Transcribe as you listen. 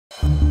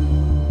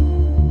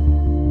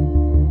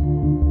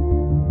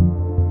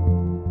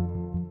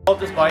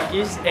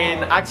sportbyeenkoms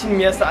en ek sien die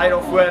meeste uit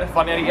daarvoor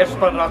wanneer die eerste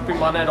span rugby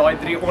manne daai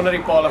 3 onder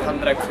die palle gaan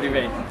druk vir die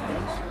wen.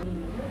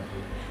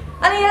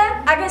 Hallo,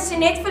 ek is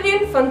Jeanette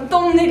Verloon van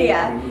Naudé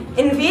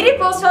en weer die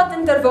Bosveld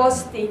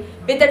Intervarsity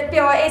weet dat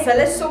PAS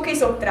hulle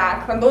sokkies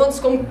optrek want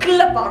ons kom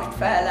kliphard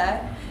vir hulle.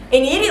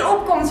 En hierdie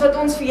opkoms wat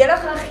ons vir julle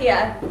gaan gee,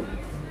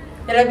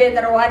 julle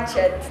beter watch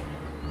it.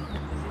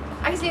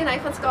 Ek is Leonie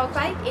van Skool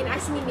en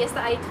ek sien die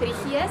meeste uit vir die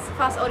gees,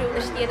 vas al die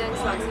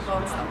ondersteunings langs die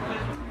baanstap.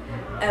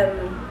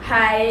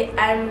 Hi,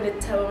 I'm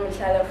Little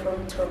Michelle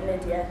from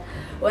Naudé.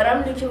 What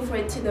I'm looking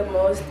forward to the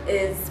most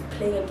is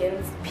playing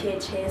against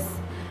PHS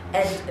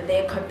and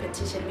their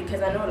competition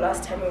because I know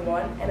last time we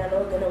won and I know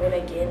we're going to win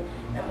again.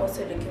 I'm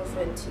also looking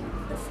forward to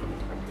the food.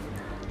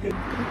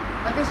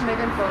 Ek is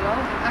Megan Paula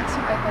en ek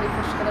sien uit na die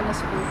verskillende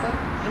sporte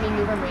en die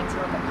nuwe mense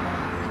wat ek gaan.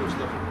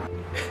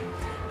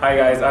 Hi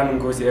guys, I'm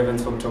Ngozi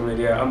Evans from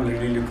Naudé. I'm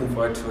really looking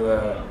forward to the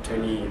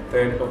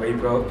 23rd of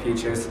April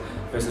PHS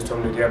versus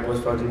Naudé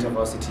Bosveld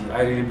Intervarsity.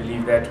 I really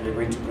believe that we're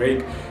going to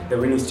break the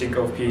winning streak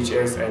of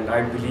PHS and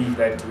I believe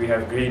that we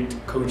have great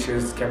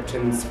coaches,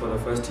 captains for the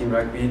first team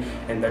rugby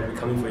and that we're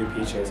coming for you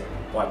PHS.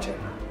 Watch it.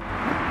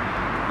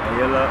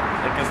 Hallo,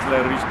 ek is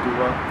Leerders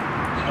toe.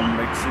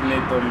 Ek sien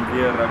net om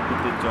weer rugby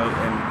te jol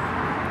en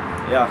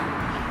ja,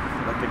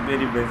 dat ek weer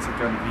die mense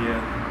kan weer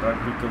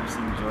rugby kom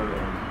sien jol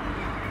en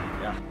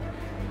ja.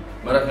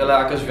 Middag julle,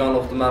 ek is Jan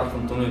van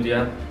Naudé.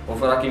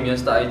 Waarvoor ek die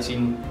meeste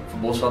uitsien vir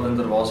Bosveld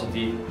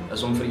Intervarsity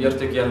is om vir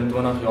eerste keer in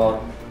 20 jaar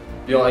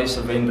PAS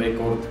se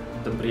wenrekord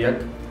te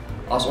breek.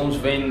 As ons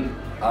wen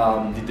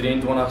die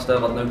 23ste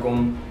wat nou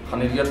kom,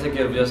 gaan dit die eerste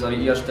keer wees dat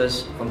die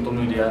eerstes van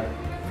Naudé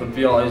vir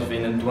PAS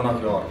wen in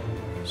 20 jaar.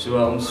 So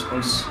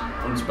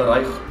ons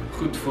bereik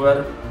goed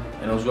voor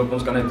en ons hoop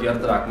ons kan dit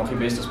deurtrek. Mag die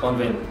beste span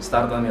wen.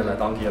 Sterkte aan julle.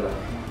 Dankie julle.